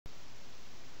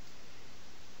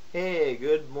Hey,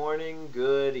 good morning,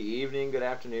 good evening, good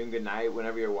afternoon, good night,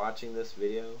 whenever you're watching this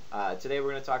video. Today we're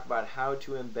going to talk about how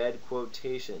to embed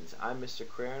quotations. I'm Mr.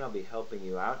 Crair and I'll be helping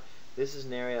you out. This is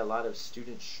an area a lot of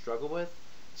students struggle with,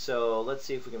 so let's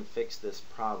see if we can fix this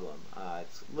problem.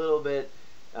 It's a little bit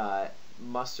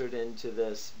mustered into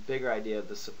this bigger idea of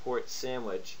the support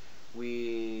sandwich.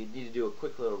 We need to do a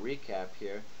quick little recap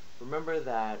here. Remember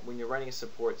that when you're writing a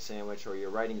support sandwich or you're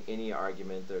writing any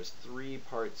argument, there's three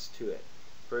parts to it.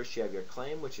 First, you have your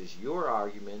claim, which is your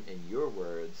argument in your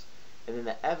words, and then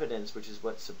the evidence, which is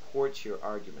what supports your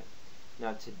argument.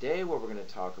 Now, today what we're going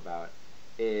to talk about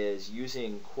is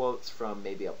using quotes from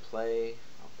maybe a play,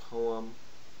 a poem,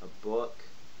 a book,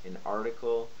 an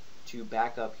article to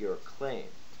back up your claim.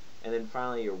 And then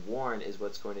finally, your warn is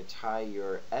what's going to tie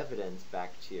your evidence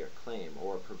back to your claim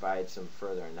or provide some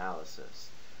further analysis.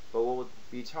 But what we'll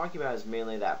be talking about is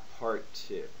mainly that part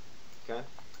two. Okay?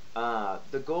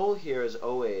 The goal here is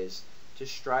always to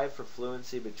strive for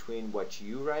fluency between what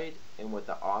you write and what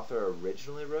the author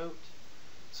originally wrote.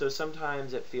 So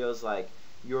sometimes it feels like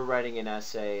you're writing an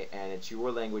essay and it's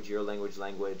your language,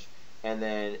 and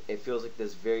then it feels like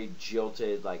this very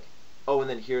jilted, like, oh, and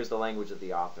then here's the language of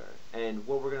the author. And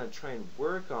what we're going to try and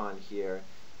work on here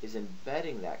is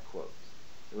embedding that quote.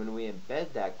 And when we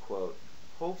embed that quote,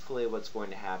 hopefully what's going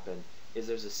to happen is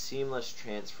there's a seamless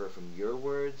transfer from your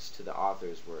words to the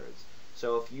author's words.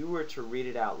 So if you were to read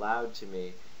it out loud to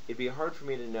me, it'd be hard for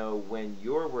me to know when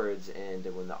your words end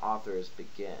and when the author's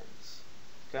begins.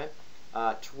 Okay?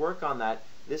 To work on that,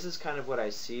 this is kind of what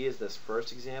I see as this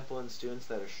first example in students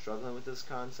that are struggling with this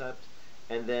concept,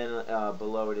 and then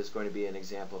below it is going to be an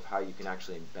example of how you can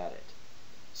actually embed it.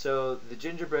 So the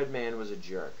gingerbread man was a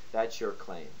jerk. That's your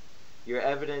claim. Your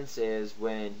evidence is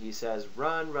when he says,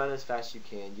 run as fast as you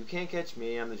can. You can't catch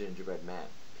me, I'm the gingerbread man.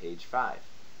 Page 5.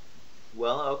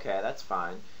 Well, okay, that's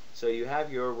fine. So you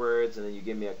have your words and then you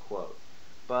give me a quote.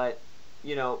 But,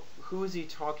 you know, who is he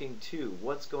talking to?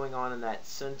 What's going on in that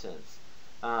sentence?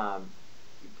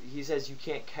 He says, you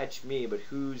can't catch me, but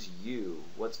who's you?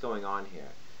 What's going on here?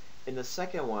 In the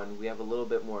second one, we have a little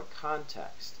bit more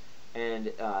context.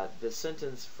 And the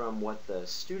sentence from what the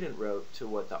student wrote to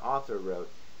what the author wrote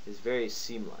is very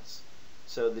seamless.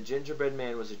 So the gingerbread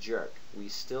man was a jerk. We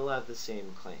still have the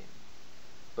same claim.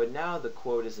 But now the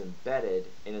quote is embedded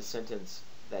in a sentence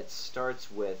that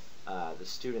starts with the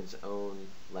student's own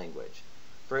language.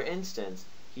 For instance,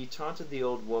 he taunted the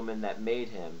old woman that made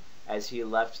him as he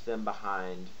left them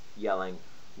behind, yelling,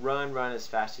 run as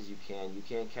fast as you can. You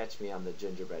can't catch me, I'm the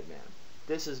gingerbread man.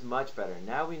 This is much better.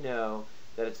 Now we know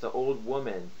that it's the old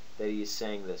woman that he's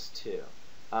saying this to.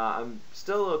 I'm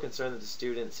still a little concerned that the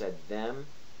student said them.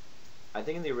 I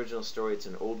think in the original story it's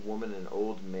an old woman and an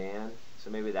old man, so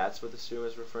maybe that's what the student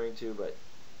was referring to, but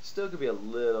still could be a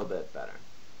little bit better.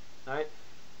 Alright,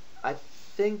 I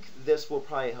think this will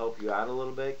probably help you out a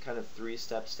little bit. Kind of 3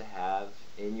 steps to have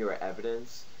in your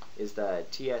evidence is the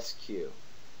TSQ.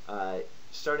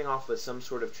 Starting off with some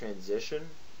sort of transition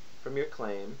from your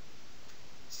claim,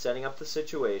 setting up the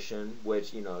situation,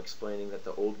 which, you know, explaining that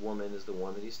the old woman is the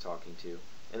one that he's talking to,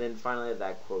 and then finally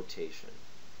that quotation.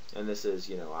 And this is,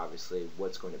 you know, obviously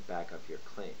what's going to back up your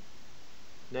claim.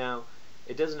 Now,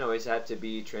 it doesn't always have to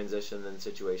be transition, then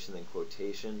situation, then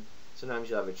quotation. Sometimes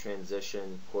you'll have a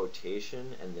transition,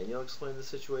 quotation, and then you'll explain the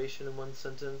situation in one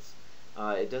sentence.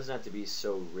 It doesn't have to be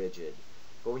so rigid.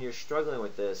 But when you're struggling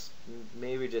with this,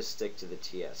 maybe just stick to the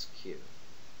TSQ.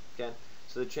 Okay?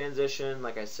 So the transition,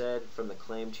 like I said, from the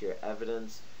claim to your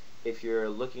evidence. If you're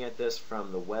looking at this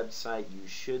from the website, you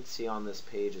should see on this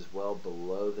page as well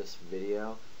below this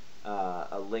video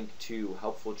a link to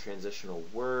helpful transitional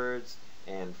words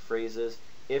and phrases.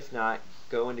 If not,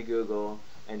 go into Google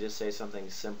and just say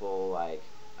something simple like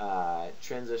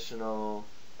transitional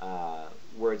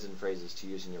words and phrases to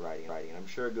use in your writing. And I'm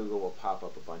sure Google will pop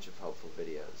up a bunch of helpful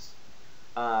videos.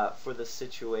 For the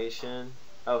situation,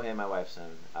 oh hey, my wife's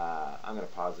on. I'm going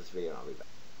to pause this video and I'll be back.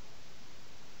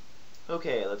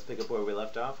 Okay, let's pick up where we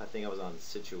left off. I think I was on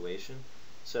situation.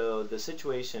 So the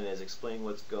situation is explaining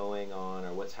what's going on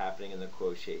or what's happening in the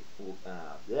quotation.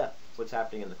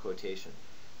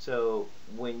 So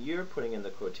when you're putting in the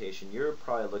quotation, you're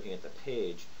probably looking at the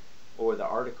page or the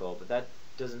article, but that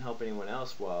doesn't help anyone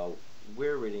else while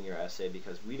we're reading your essay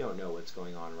because we don't know what's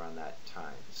going on around that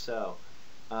time. So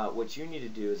what you need to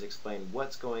do is explain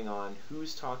what's going on,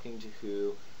 who's talking to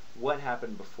who, what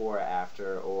happened before or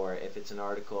after, or if it's an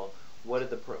article, what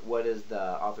does the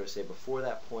author say before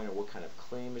that point, or what kind of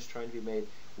claim is trying to be made.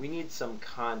 We need some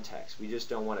context. We just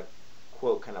don't want to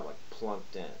quote kind of like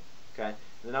plunked in. Okay? And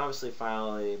then obviously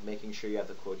finally making sure you have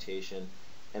the quotation,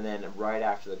 and then right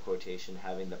after the quotation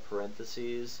having the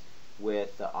parentheses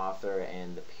with the author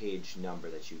and the page number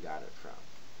that you got it from.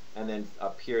 And then a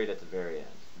period at the very end,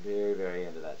 very, very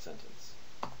end of that sentence.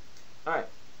 Alright,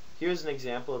 here's an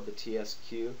example of the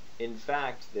TSQ. In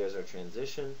fact, there's our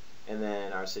transition, and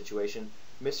then our situation.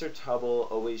 Mr. Tubble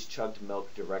always chugged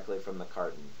milk directly from the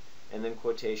carton. And then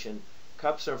quotation,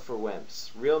 cups are for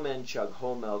wimps. Real men chug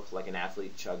whole milk like an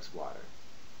athlete chugs water.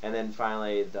 And then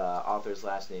finally, the author's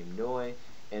last name, Noy,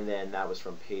 and then that was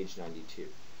from page 92.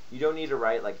 You don't need to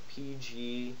write like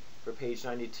PG for page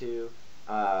 92.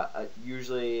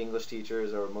 Usually English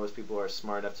teachers or most people are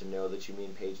smart enough to know that you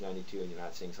mean page 92 and you're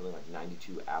not saying something like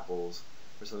 92 apples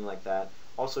or something like that.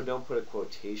 Also, don't put a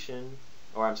quotation,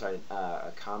 or I'm sorry,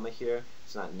 a comma here.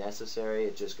 It's not necessary.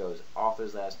 It just goes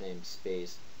author's last name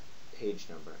space page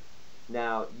number.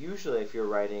 Now, usually if you're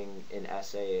writing an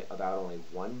essay about only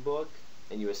one book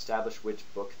and you establish which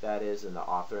book that is and the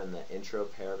author in the intro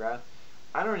paragraph,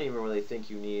 I don't even really think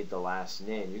you need the last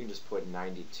name. You can just put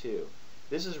 92.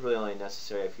 This is really only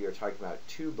necessary if you're talking about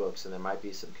two books and there might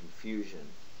be some confusion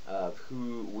of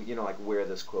who, like where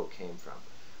this quote came from.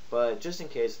 But just in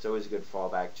case, it's always a good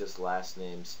fallback, just last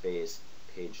name space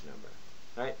page number.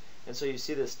 Right? And so you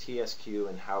see this TSQ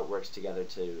and how it works together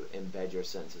to embed your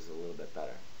sentences a little bit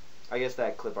better. I guess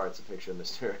that clip art's a picture of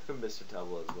Mr.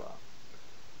 Tubble as well.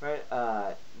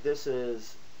 Right? This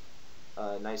is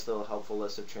a nice little helpful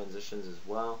list of transitions as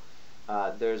well.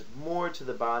 There's more to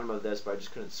the bottom of this, but I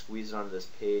just couldn't squeeze it onto this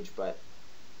page. But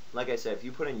like I said, if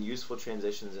you put in useful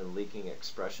transitions and leaking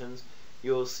expressions,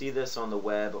 you'll see this on the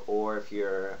web, or if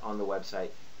you're on the website,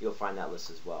 you'll find that list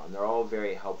as well. And they're all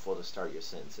very helpful to start your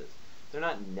sentences. They're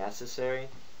not necessary.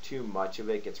 Too much of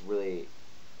it gets really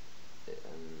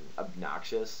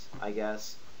obnoxious, I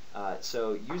guess.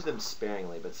 So use them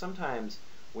sparingly, but sometimes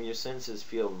when your sentences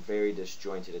feel very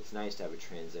disjointed, it's nice to have a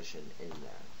transition in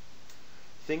there.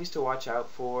 Things to watch out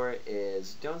for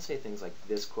is don't say things like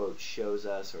this quote shows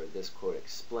us, or this quote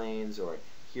explains, or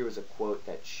here is a quote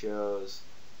that shows.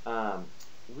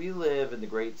 We live in the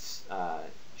great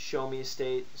show me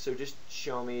state, so just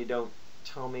show me, don't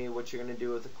tell me what you're going to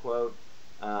do with the quote.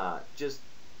 Just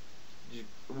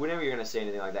whenever you're going to say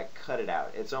anything like that, cut it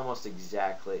out. It's almost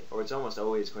exactly, or it's almost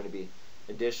always going to be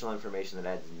additional information that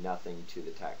adds nothing to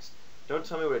the text. Don't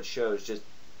tell me what it shows, just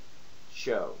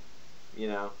show.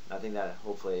 I think that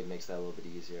hopefully makes that a little bit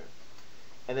easier.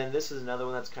 And then this is another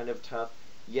one that's kind of tough.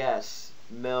 Yes,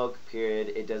 milk, period,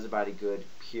 it does a body good,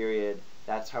 period.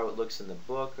 That's how it looks in the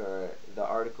book or the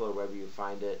article or wherever you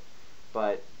find it.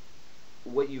 But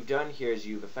what you've done here is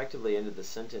you've effectively ended the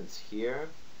sentence here,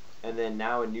 and then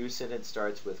now a new sentence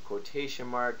starts with quotation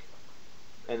mark,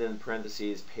 and then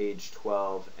parentheses, page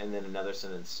 12, and then another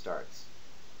sentence starts.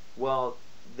 Well,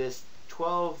 this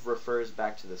 12 refers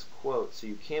back to this quote, so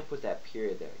you can't put that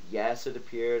period there. Yes, it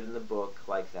appeared in the book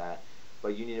like that,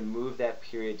 but you need to move that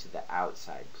period to the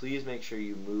outside. Please make sure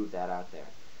you move that out there.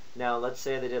 Now, let's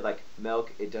say they did like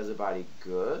milk, it does a body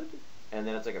good, and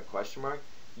then it's like a question mark.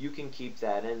 You can keep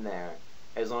that in there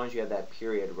as long as you have that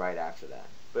period right after that.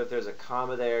 But if there's a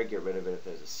comma there, get rid of it. If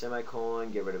there's a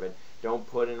semicolon, get rid of it. Don't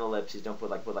put an ellipses. Don't put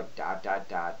like dot dot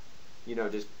dot.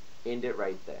 Just end it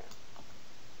right there.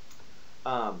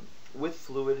 With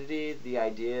fluidity, the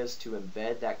idea is to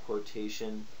embed that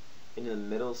quotation into the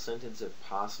middle sentence if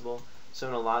possible. So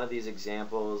in a lot of these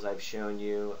examples I've shown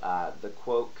you, the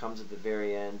quote comes at the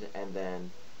very end and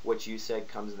then what you said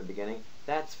comes in the beginning.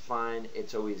 That's fine.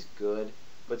 It's always good.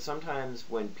 But sometimes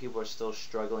when people are still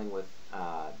struggling with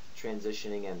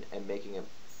transitioning and making it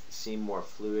seem more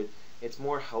fluid, it's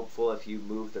more helpful if you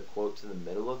move the quote to the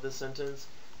middle of the sentence,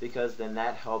 because then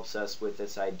that helps us with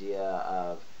this idea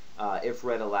of if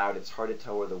read aloud, it's hard to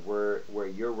tell where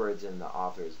your words and the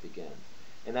author's begin.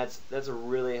 And that's a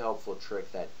really helpful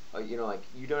trick that you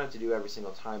don't have to do every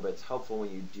single time, but it's helpful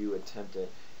when you do attempt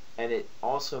it. And it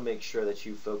also makes sure that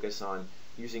you focus on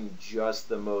using just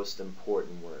the most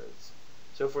important words.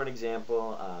 So for an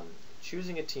example,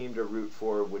 choosing a team to root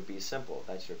for would be simple.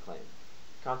 That's your claim.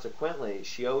 Consequently,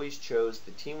 she always chose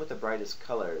the team with the brightest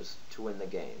colors to win the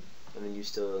game. And then you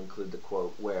still include the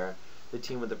quote where the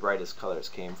team with the brightest colors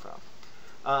came from.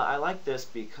 I like this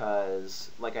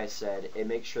because, like I said, it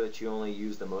makes sure that you only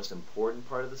use the most important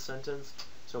part of the sentence.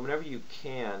 So whenever you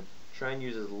can, try and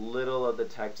use as little of the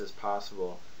text as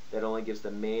possible that only gives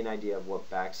the main idea of what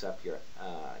backs up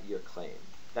your claim.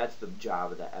 That's the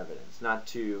job of the evidence, not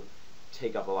to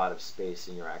take up a lot of space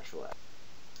in your actual evidence.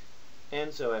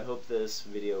 And so I hope this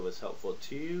video was helpful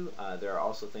to you. There are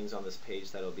also things on this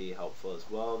page that will be helpful as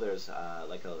well. There's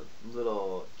like a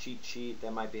little cheat sheet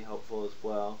that might be helpful as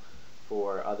well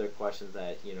for other questions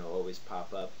that always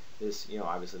pop up. This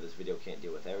obviously this video can't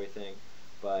deal with everything,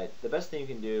 But the best thing you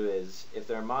can do is, if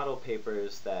there are model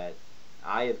papers that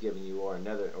I have given you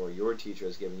or your teacher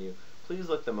has given you, please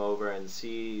look them over and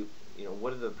see,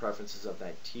 what are the preferences of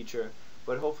that teacher.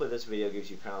 But hopefully this video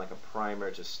gives you kind of like a primer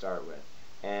to start with.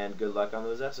 And good luck on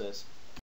those essays.